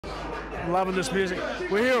Loving this music.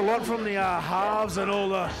 We hear a lot from the halves and all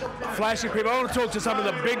the flashy people. I want to talk to some of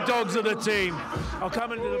the big dogs of the team. I'll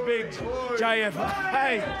come into the big JF.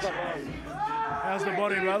 Hey, how's the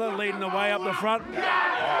body, brother? Leading the way up the front.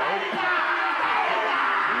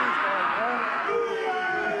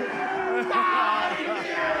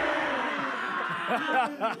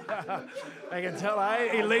 I can tell, hey,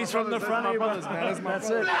 he leads from the front. That's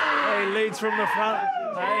it. Hey, he leads from the front.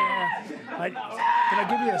 Hey, can I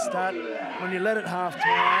give you a stat? When you led at half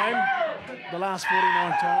time, the last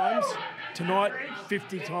 49 times, tonight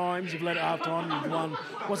 50 times you've led at half time and you've won.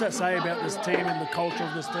 What's that say about this team and the culture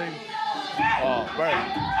of this team? Oh, bro.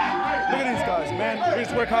 Look at these guys, man. We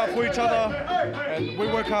just work hard for each other, and we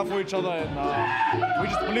work hard for each other, and we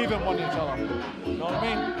just believe in one another. You know what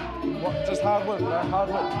I mean? Just hard work, man. Hard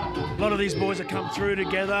work. A lot of these boys have come through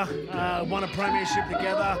together, won a premiership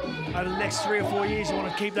together. Over the next 3 or 4 years, you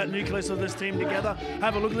want to keep that nucleus of this team together.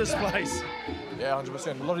 Have a look at this place. Yeah,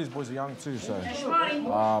 100%. A lot of these boys are young too, so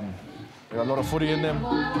we got a lot of footy in them,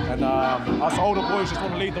 and us older boys just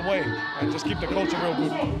want to lead the way and just keep the culture real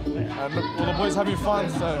good. And look, all the boys having fun,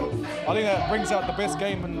 so I think that brings out the best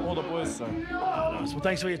game in all the boys. So. Nice. Well,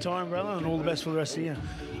 thanks for your time, brother, and all the best for the rest of the year.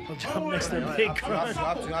 I'll jump next to Big Crow.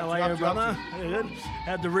 How are you, brother? Good.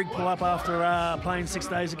 How'd the rig pull up after playing 6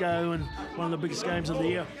 days ago and one of the biggest games of the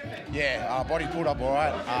year? Yeah, body pulled up all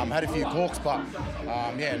right. Had a few corks, but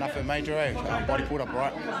yeah, nothing major. Body pulled up all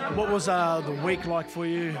right. What was the week like for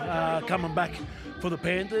you coming back for the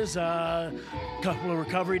Panthers? Couple of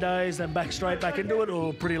recovery days, then straight back into it,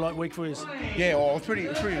 or pretty light week for you? Yeah, well, it was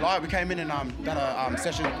pretty light. We came in and done a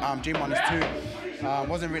session gym on his 2.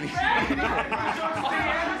 Wasn't really too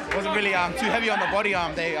heavy on the body.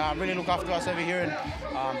 They really look after us over here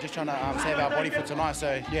and just trying to save our body for tonight.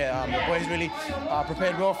 So yeah, the boys really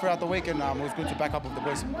prepared well throughout the week, and it was good to back up with the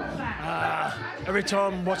boys. Every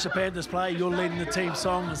time I watch the Panthers play, you're leading the team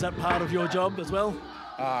song. Is that part of your job as well?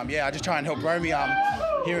 Yeah, I just try and help Romy.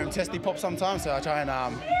 Hear him test the pop sometimes, so I try and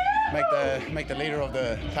make the leader of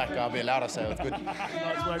the pack a bit louder, so it's good.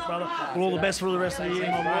 Nice work, brother. Well, all the best for the rest of the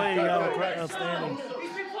year, my boy. You are outstanding.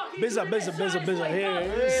 Bizza. Here he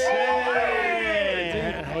is.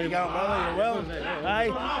 Hey. How you going, brother? You well? Hey,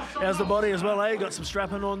 how's the body as well, eh? Got some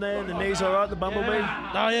strapping on there. The knees all right, the bumblebee?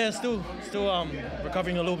 No, yeah, still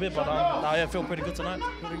recovering a little bit, but I feel pretty good tonight.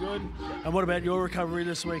 Pretty good. And what about your recovery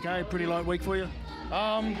this week, eh? Pretty light week for you?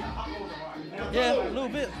 Yeah, a little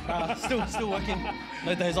bit. Still working.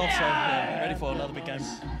 No days off, so yeah, ready for another big game.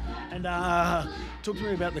 And talk to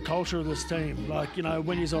me about the culture of this team. Like, you know,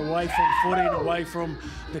 when you're away from footy and away from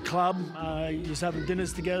the club, you're just having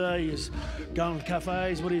dinners together, you're just going to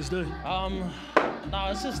cafes. What do you do?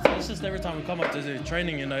 No, it's just every time we come up to do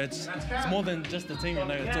training, you know, it's more than just the team, you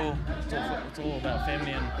know. It's all about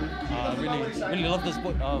family, and really love this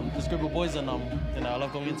group of boys, and you know, I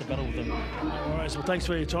love going into battle with them. All right, well, thanks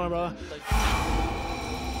for your time, brother.